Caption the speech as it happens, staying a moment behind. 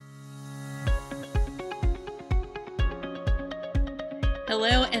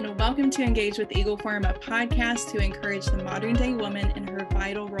Hello, and welcome to Engage with Eagle Forum, a podcast to encourage the modern day woman in her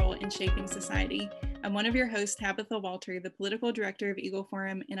vital role in shaping society. I'm one of your hosts, Tabitha Walter, the political director of Eagle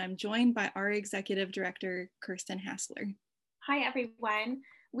Forum, and I'm joined by our executive director, Kirsten Hassler. Hi, everyone.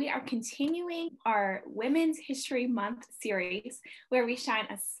 We are continuing our Women's History Month series, where we shine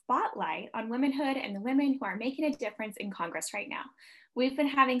a spotlight on womanhood and the women who are making a difference in Congress right now. We've been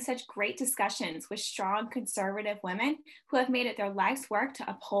having such great discussions with strong conservative women who have made it their life's work to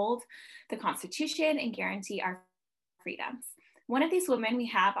uphold the Constitution and guarantee our freedoms. One of these women we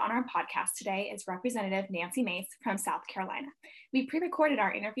have on our podcast today is Representative Nancy Mace from South Carolina. We pre-recorded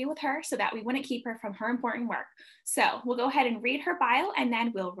our interview with her so that we wouldn't keep her from her important work. So we'll go ahead and read her bio and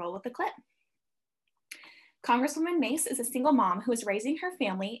then we'll roll with the clip. Congresswoman Mace is a single mom who is raising her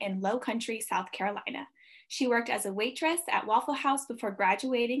family in Low Country, South Carolina. She worked as a waitress at Waffle House before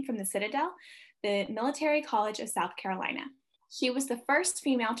graduating from the Citadel, the Military College of South Carolina. She was the first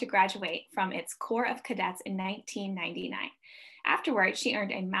female to graduate from its Corps of Cadets in 1999. Afterwards, she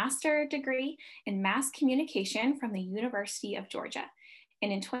earned a master's degree in mass communication from the University of Georgia.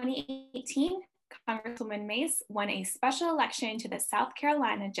 And in 2018, Congresswoman Mace won a special election to the South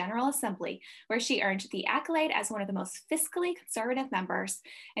Carolina General Assembly, where she earned the accolade as one of the most fiscally conservative members.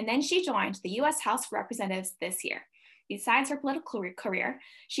 And then she joined the U.S. House of Representatives this year. Besides her political career,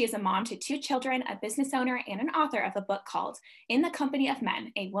 she is a mom to 2 children, a business owner, and an author of a book called In the Company of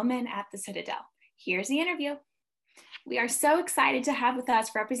Men, A Woman at the Citadel. Here's the interview. We are so excited to have with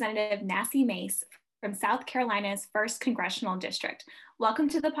us Representative Nancy Mace from South Carolina's 1st Congressional District. Welcome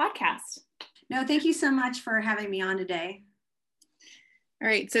to the podcast. No, thank you so much for having me on today. All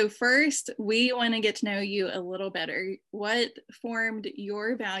right, so first, we want to get to know you a little better. What formed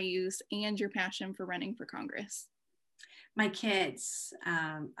your values and your passion for running for Congress? My kids.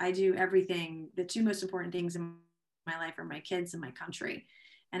 I do everything. The 2 most important things in my life are my kids and my country.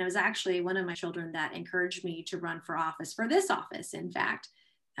 And it was actually one of my children that encouraged me to run for office, for this office, in fact,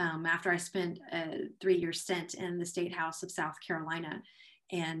 after I spent a 3-year stint in the State House of South Carolina.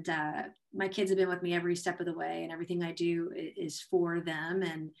 And my kids have been with me every step of the way, and everything I do is for them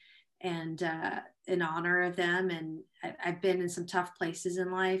and in honor of them. And I've been in some tough places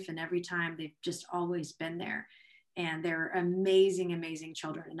in life, and every time they've just always been there. And they're amazing, amazing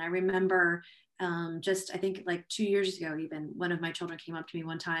children. And I remember I think like 2 years ago, even one of my children came up to me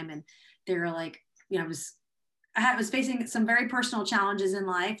one time and they were like, I was facing some very personal challenges in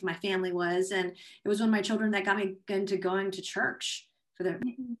life. My family was, and it was one of my children that got me into going to church for the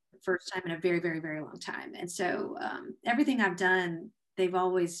first time in a very, very, very long time. And so everything I've done, they've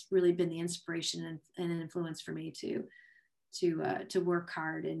always really been the inspiration and an influence for me to work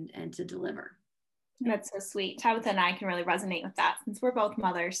hard and to deliver. That's so sweet. Tabitha and I can really resonate with that since we're both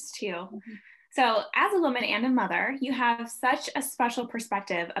mothers too. Mm-hmm. So as a woman and a mother, you have such a special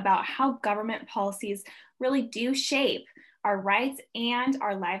perspective about how government policies really do shape our rights and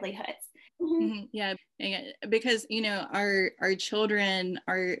our livelihoods. Mm-hmm. Yeah, because, our children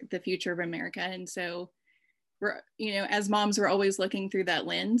are the future of America. And so we're, as moms, we're always looking through that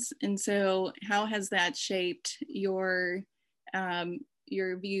lens. And so how has that shaped your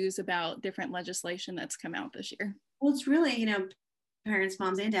views about different legislation that's come out this year? Well, it's really, parents,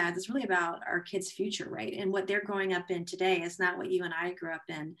 moms and dads, it's really about our kids' future, right? And what they're growing up in today is not what you and I grew up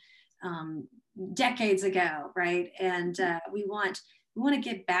in decades ago, right? And we want to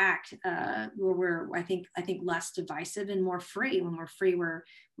get back where we're, I think less divisive and more free. When we're free,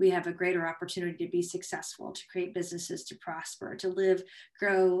 we have a greater opportunity to be successful, to create businesses, to prosper, to live,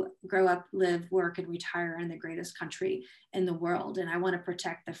 grow up, live, work, and retire in the greatest country in the world. And I want to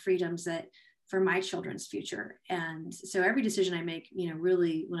protect the freedoms that for my children's future. And so every decision I make,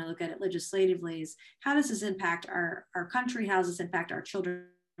 really, when I look at it legislatively, is how does this impact our country? How does this impact our children's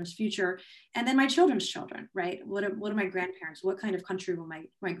future? And then my children's children, right? What are my grandparents? What kind of country will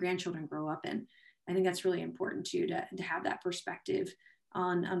my grandchildren grow up in? I think that's really important too, to have that perspective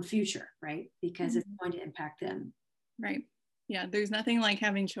on future, right? Because it's going to impact them. Right. Yeah, there's nothing like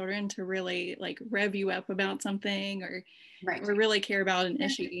having children to really like rev you up about something or really care about an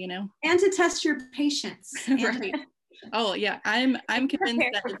issue, And to test your patience. Right. Oh yeah, I'm convinced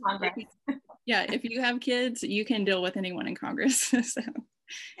that if you have kids, you can deal with anyone in Congress. So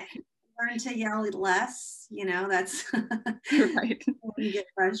learn to yell less, that's right. When you get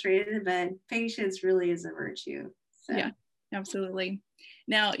frustrated, but patience really is a virtue. So. Yeah, absolutely.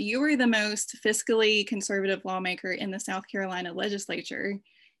 Now, you were the most fiscally conservative lawmaker in the South Carolina legislature,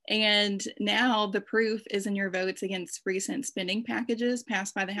 and now the proof is in your votes against recent spending packages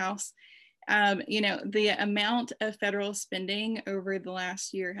passed by the House. The amount of federal spending over the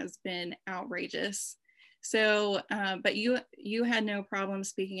last year has been outrageous. So, but you had no problem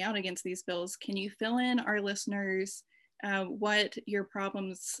speaking out against these bills. Can you fill in our listeners what your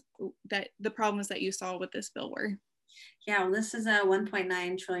problems the problems that you saw with this bill were? Yeah, well, this is a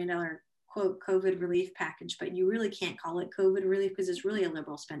 $1.9 trillion quote COVID relief package, but you really can't call it COVID relief because it's really a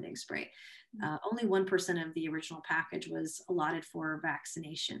liberal spending spree. Only 1% of the original package was allotted for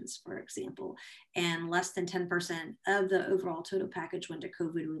vaccinations, for example, and less than 10% of the overall total package went to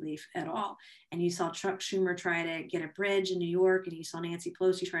COVID relief at all. And you saw Chuck Schumer try to get a bridge in New York, and you saw Nancy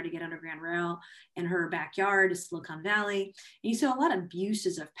Pelosi try to get Underground Rail in her backyard, Silicon Valley. And you saw a lot of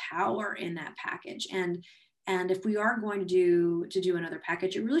abuses of power in that package. And if we are going to do another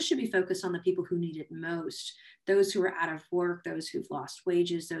package, it really should be focused on the people who need it most, those who are out of work, those who've lost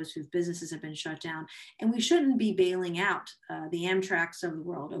wages, those whose businesses have been shut down. And we shouldn't be bailing out the Amtraks of the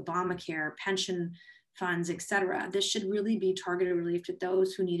world, Obamacare, pension funds, et cetera. This should really be targeted relief to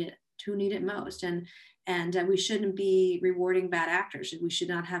those who need it most. And we shouldn't be rewarding bad actors. We should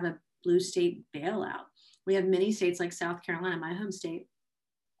not have a blue state bailout. We have many states like South Carolina, my home state,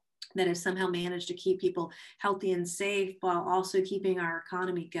 that have somehow managed to keep people healthy and safe while also keeping our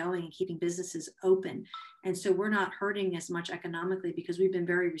economy going and keeping businesses open. And so we're not hurting as much economically because we've been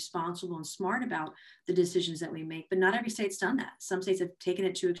very responsible and smart about the decisions that we make. But not every state's done that. Some states have taken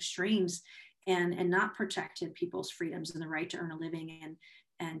it to extremes and not protected people's freedoms and the right to earn a living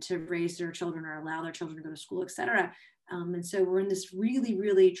and to raise their children or allow their children to go to school, et cetera. And so we're in this really,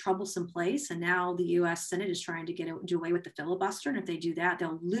 really troublesome place. And now the US Senate is trying to do away with the filibuster. And if they do that,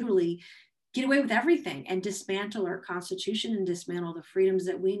 they'll literally get away with everything and dismantle our Constitution and dismantle the freedoms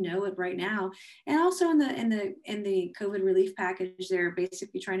that we know it right now. And also in the COVID relief package, they're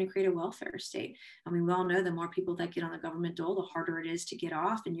basically trying to create a welfare state. I mean, we all know the more people that get on the government dole, the harder it is to get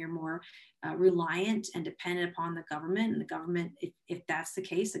off, and you're more reliant and dependent upon the government. And the government, if that's the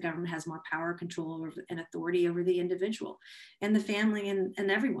case, the government has more power, control over, and authority over the individual and the family and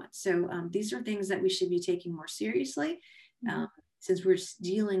everyone. So these are things that we should be taking more seriously. Since we're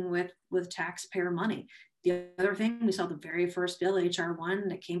dealing with taxpayer money. The other thing, we saw the very first bill, HR 1,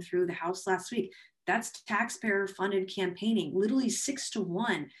 that came through the House last week. That's taxpayer funded campaigning, literally 6 to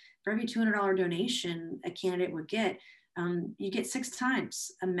 1. For every $200 donation a candidate would get, you get 6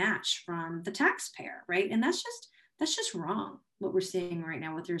 times a match from the taxpayer, right? And that's just wrong, what we're seeing right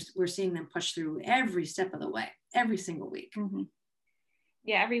now. We're seeing them push through every step of the way, every single week. Mm-hmm.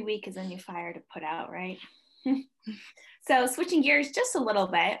 Yeah, every week is a new fire to put out, right? So switching gears just a little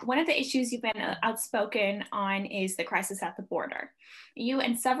bit, one of the issues you've been outspoken on is the crisis at the border. You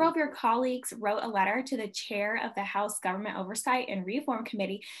and several of your colleagues wrote a letter to the chair of the House Government Oversight and Reform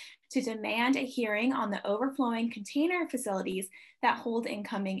Committee to demand a hearing on the overflowing container facilities that hold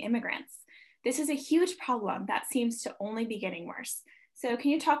incoming immigrants. This is a huge problem that seems to only be getting worse. So can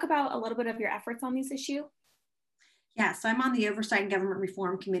you talk about a little bit of your efforts on this issue? Yeah, so I'm on the Oversight and Government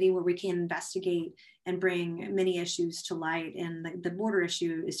Reform Committee, where we can investigate and bring many issues to light. And the border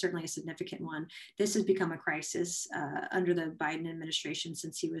issue is certainly a significant one. This has become a crisis under the Biden administration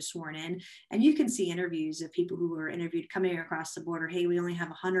since he was sworn in. And you can see interviews of people who were interviewed coming across the border. Hey, we only have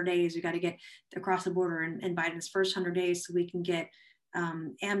 100 days. We got to get across the border in Biden's first 100 days so we can get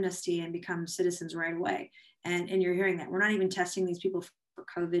amnesty and become citizens right away. And you're hearing that. We're not even testing these people for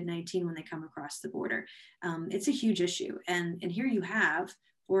COVID-19 when they come across the border. It's a huge issue. And here you have,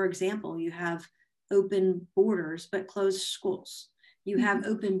 for example, you have open borders, but closed schools. You have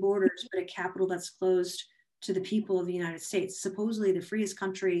open borders, but a capital that's closed to the people of the United States, supposedly the freest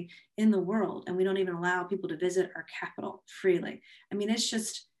country in the world. And we don't even allow people to visit our capital freely. I mean, it's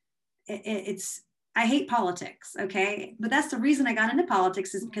just, I hate politics, okay? But that's the reason I got into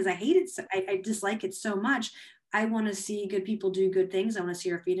politics, is because I hate it. I dislike it so much. I want to see good people do good things. I want to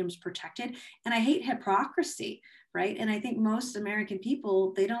see our freedoms protected. And I hate hypocrisy, right? And I think most American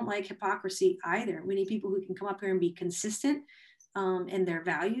people, they don't like hypocrisy either. We need people who can come up here and be consistent in their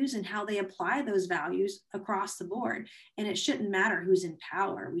values and how they apply those values across the board. And it shouldn't matter who's in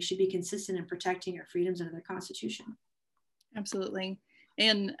power. We should be consistent in protecting our freedoms under the Constitution. Absolutely.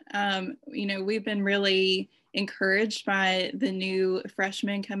 And, we've been really encouraged by the new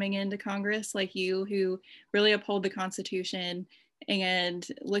freshmen coming into Congress like you, who really uphold the Constitution, and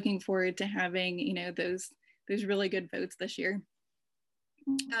looking forward to having, those really good votes this year.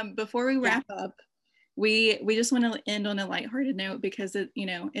 Before we wrap up, we just want to end on a lighthearted note, because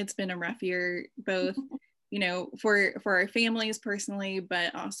it's been a rough year, both, for our families personally,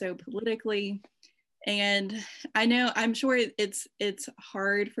 but also politically. And I'm sure it's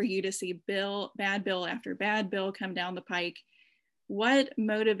hard for you to see bad bill after bad bill come down the pike. What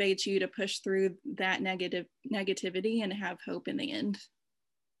motivates you to push through that negativity and have hope in the end?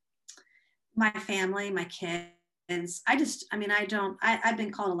 My family, my kids. I've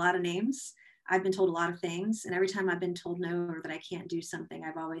been called a lot of names. I've been told a lot of things. And every time I've been told no or that I can't do something,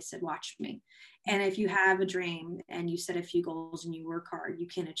 I've always said, watch me. And if you have a dream and you set a few goals and you work hard, you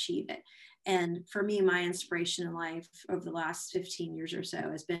can achieve it. And for me, my inspiration in life over the last 15 years or so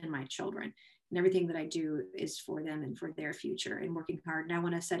has been my children. And everything that I do is for them and for their future and working hard. And I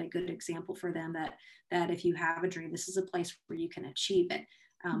want to set a good example for them that if you have a dream, this is a place where you can achieve it.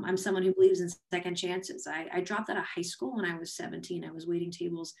 I'm someone who believes in second chances. I dropped out of high school when I was 17. I was waiting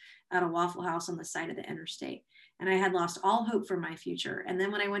tables at a Waffle House on the side of the interstate. And I had lost all hope for my future. And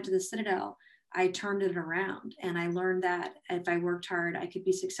then when I went to the Citadel, I turned it around and I learned that if I worked hard, I could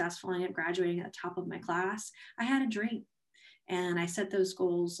be successful. I ended up graduating at the top of my class. I had a dream and I set those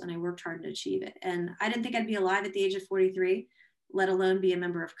goals and I worked hard to achieve it. And I didn't think I'd be alive at the age of 43, let alone be a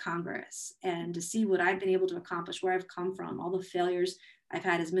member of Congress. And to see what I've been able to accomplish, where I've come from, all the failures. I've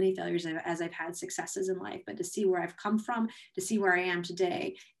had as many failures as I've had successes in life, but to see where I've come from, to see where I am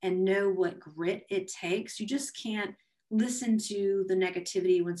today and know what grit it takes. You just can't listen to the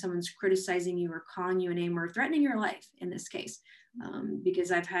negativity when someone's criticizing you or calling you a name or threatening your life in this case,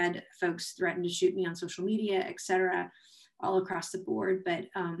 because I've had folks threaten to shoot me on social media, etc., all across the board. But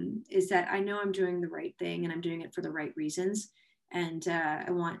is that I know I'm doing the right thing and I'm doing it for the right reasons. And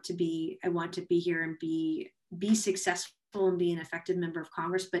I want to be here and be successful and be an effective member of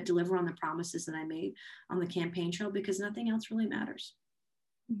Congress, but deliver on the promises that I made on the campaign trail, because nothing else really matters.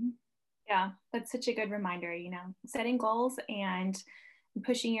 Mm-hmm. Yeah, that's such a good reminder. Setting goals and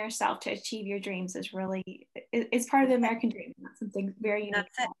pushing yourself to achieve your dreams is really, it's part of the American dream. That's something very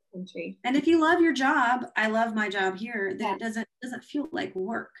unique to our country. And if you love your job, I love my job here, then it doesn't feel like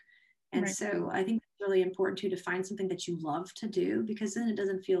work. And right. So I think it's really important to find something that you love to do, because then it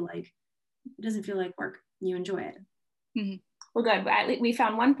doesn't feel like work. You enjoy it. Mm-hmm. Well, good. We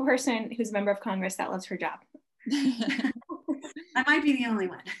found one person who's a member of Congress that loves her job. I might be the only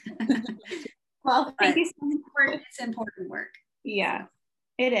one. Well, thank you so much. It's important work. Yeah,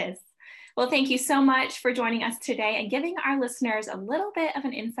 it is. Well, thank you so much for joining us today and giving our listeners a little bit of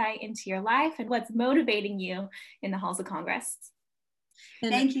an insight into your life and what's motivating you in the halls of Congress.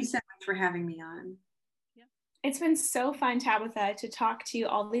 Thank you so much for having me on. It's been so fun, Tabitha, to talk to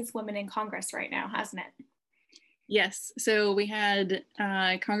all these women in Congress right now, hasn't it? Yes. So we had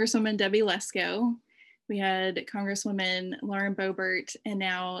Congresswoman Debbie Lesko, we had Congresswoman Lauren Boebert, and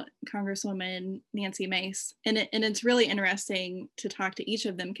now Congresswoman Nancy Mace. And it's really interesting to talk to each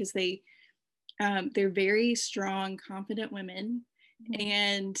of them because they're very strong, confident women, mm-hmm.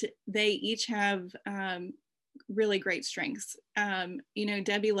 and they each have really great strengths. Debbie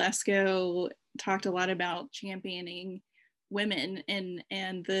Lesko talked a lot about championing women and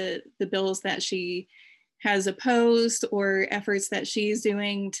the bills that she has opposed or efforts that she's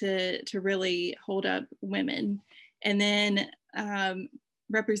doing to really hold up women. And then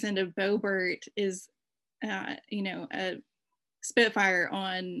Representative Boebert is, a spitfire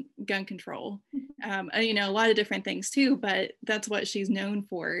on gun control. A lot of different things too, but that's what she's known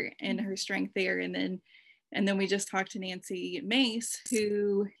for and her strength there. And then we just talked to Nancy Mace,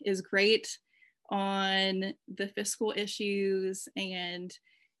 who is great on the fiscal issues, and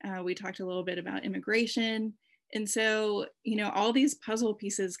we talked a little bit about immigration. And so, all these puzzle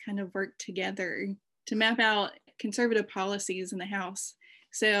pieces kind of work together to map out conservative policies in the House.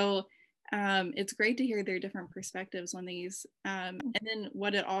 So it's great to hear their different perspectives on these. And then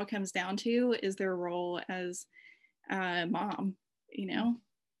what it all comes down to is their role as a mom,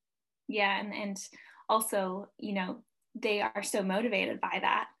 Yeah, and also, they are so motivated by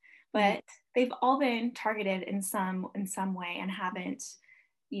that, but they've all been targeted in some way and haven't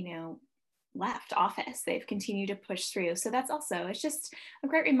left office. They've continued to push through. So it's just a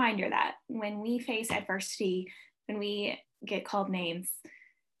great reminder that when we face adversity, when we get called names,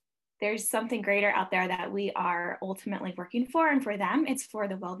 there's something greater out there that we are ultimately working for. And for them, it's for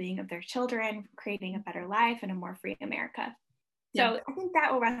the well-being of their children, creating a better life and a more free America. So I think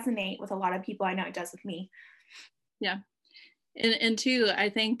that will resonate with a lot of people. I know it does with me. Yeah. And two, I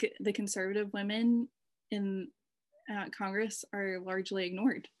think the conservative women in Congress are largely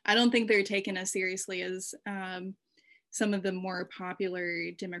ignored. I don't think they're taken as seriously as some of the more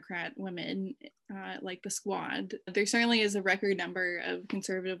popular Democrat women, like the Squad. There certainly is a record number of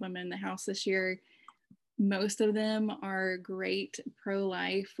conservative women in the House this year. Most of them are great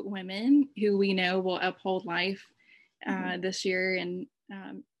pro-life women who we know will uphold life this year and,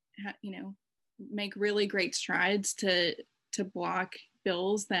 make really great strides to block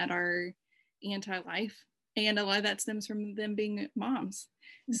bills that are anti-life. And a lot of that stems from them being moms.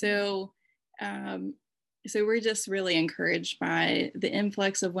 Mm-hmm. So So we're just really encouraged by the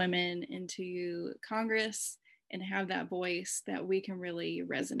influx of women into Congress and have that voice that we can really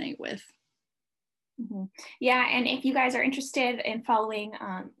resonate with. Mm-hmm. Yeah, and if you guys are interested in following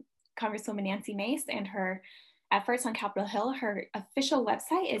Congresswoman Nancy Mace and her efforts on Capitol Hill, her official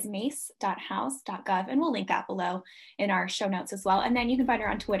website is mace.house.gov, and we'll link that below in our show notes as well. And then you can find her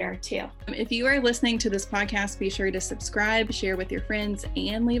on Twitter too. If you are listening to this podcast, be sure to subscribe, share with your friends,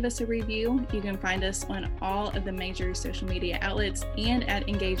 and leave us a review. You can find us on all of the major social media outlets and at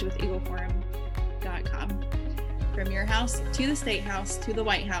engagewithEagleForum.com. From your house to the State House to the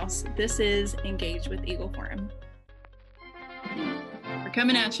White House, this is Engage with Eagle Forum. We're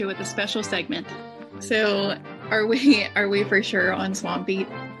coming at you with a special segment. So are we for sure on Swamp Beat?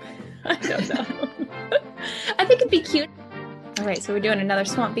 I don't know. I think it'd be cute. All right, so we're doing another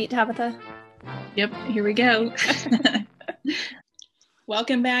Swamp Beat, Tabitha. Yep, here we go.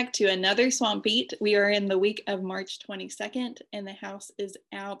 Welcome back to another Swamp Beat. We are in the week of March 22nd, and the house is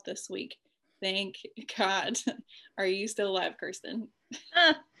out this week. Thank God. Are you still alive, Kirsten?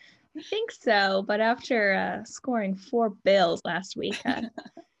 I think so, but after scoring 4 bills last week,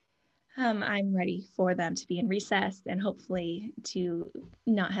 I'm ready for them to be in recess and hopefully to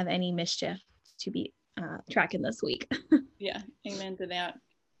not have any mischief to be tracking this week. Yeah, amen to that.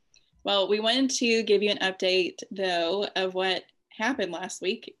 Well, we wanted to give you an update, though, of what happened last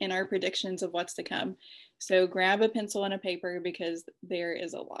week and our predictions of what's to come. So grab a pencil and a paper because there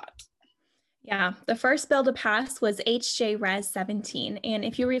is a lot. Yeah, the first bill to pass was HJ Res 17. And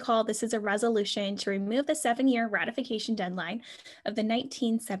if you recall, this is a resolution to remove the 7-year ratification deadline of the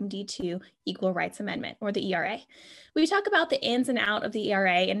 1972 Equal Rights Amendment, or the ERA. We talk about the ins and outs of the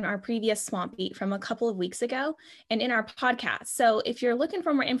ERA in our previous Swamp Beat from a couple of weeks ago and in our podcast. So if you're looking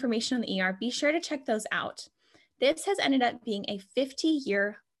for more information on the ERA, be sure to check those out. This has ended up being a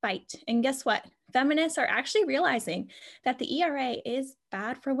 50-year fight. And guess what? Feminists are actually realizing that the ERA is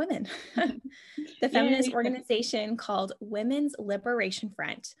bad for women. The feminist organization called Women's Liberation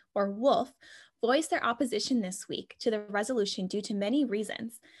Front, or WOLF, voiced their opposition this week to the resolution due to many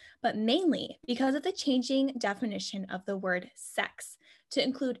reasons, but mainly because of the changing definition of the word sex to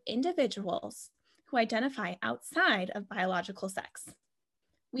include individuals who identify outside of biological sex.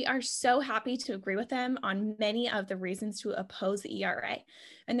 We are so happy to agree with them on many of the reasons to oppose the ERA,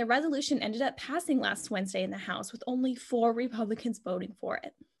 and the resolution ended up passing last Wednesday in the House with only 4 Republicans voting for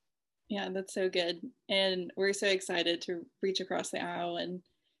it. Yeah, that's so good. And we're so excited to reach across the aisle and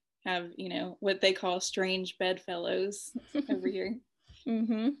have, what they call strange bedfellows over here.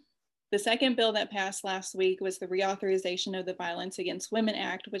 Mm-hmm. The second bill that passed last week was the reauthorization of the Violence Against Women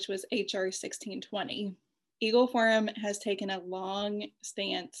Act, which was HR 1620. Eagle Forum has taken a long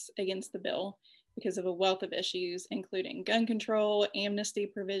stance against the bill because of a wealth of issues, including gun control, amnesty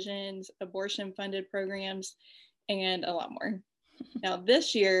provisions, abortion-funded programs, and a lot more. Now,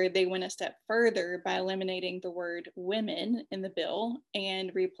 this year, they went a step further by eliminating the word women in the bill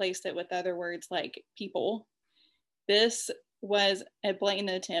and replaced it with other words like people. This was a blatant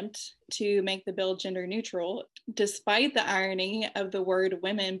attempt to make the bill gender neutral, despite the irony of the word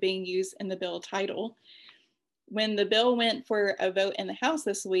women being used in the bill title. When the bill went for a vote in the House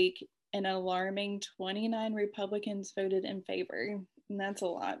this week, an alarming 29 Republicans voted in favor, and that's a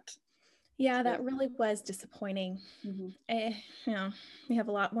lot. Yeah, that really was disappointing. Mm-hmm. We have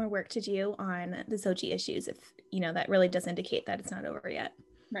a lot more work to do on the SOGI issues if, that really does indicate that it's not over yet.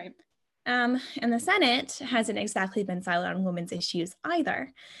 Right. And the Senate hasn't exactly been silent on women's issues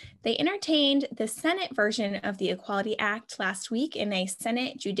either. They entertained the Senate version of the Equality Act last week in a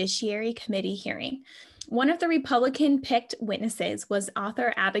Senate Judiciary Committee hearing. One of the Republican-picked witnesses was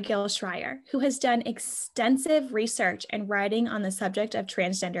author Abigail Shrier, who has done extensive research and writing on the subject of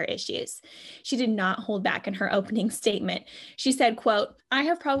transgender issues. She did not hold back in her opening statement. She said, quote, "I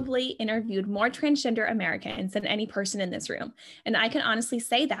have probably interviewed more transgender Americans than any person in this room, and I can honestly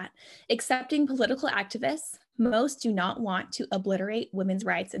say that, excepting political activists, most do not want to obliterate women's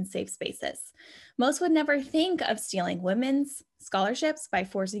rights in safe spaces. Most would never think of stealing women's scholarships by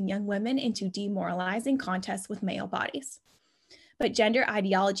forcing young women into demoralizing contests with male bodies. But gender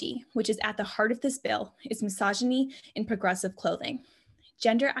ideology, which is at the heart of this bill, is misogyny in progressive clothing.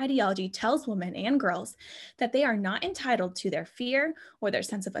 Gender ideology tells women and girls that they are not entitled to their fear or their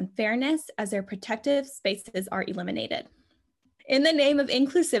sense of unfairness as their protective spaces are eliminated. In the name of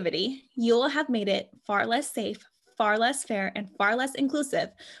inclusivity, you will have made it far less safe, far less fair, and far less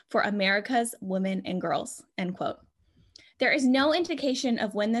inclusive for America's women and girls," end quote. There is no indication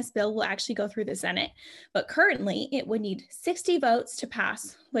of when this bill will actually go through the Senate, but currently it would need 60 votes to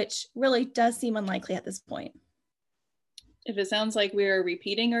pass, which really does seem unlikely at this point. If it sounds like we are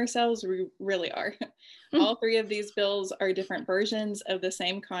repeating ourselves, we really are. All three of these bills are different versions of the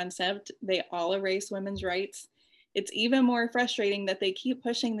same concept. They all erase women's rights. It's even more frustrating that they keep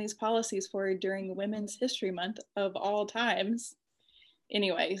pushing these policies forward during Women's History Month of all times.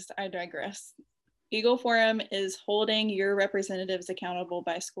 Anyways, I digress. Eagle Forum is holding your representatives accountable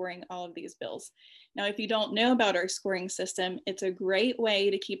by scoring all of these bills. Now, if you don't know about our scoring system, it's a great way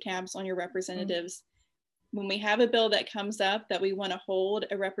to keep tabs on your representatives. When we have a bill that comes up that we want to hold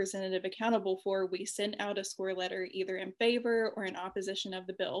a representative accountable for, we send out a score letter either in favor or in opposition of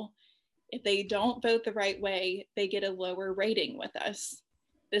the bill. If they don't vote the right way, they get a lower rating with us.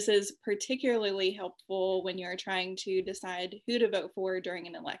 This is particularly helpful when you're trying to decide who to vote for during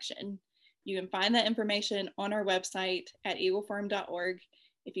an election. You can find that information on our website at eagleforum.org.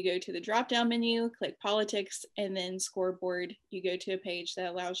 If you go to the drop-down menu, click politics, and then scoreboard, you go to a page that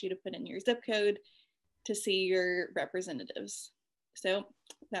allows you to put in your zip code to see your representatives. So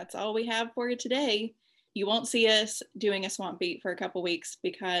that's all we have for you today. You won't see us doing a swamp beat for a couple weeks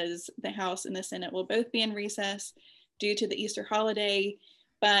because the House and the Senate will both be in recess due to the Easter holiday,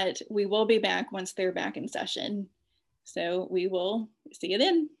 but we will be back once they're back in session. So we will see you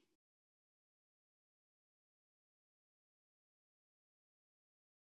then.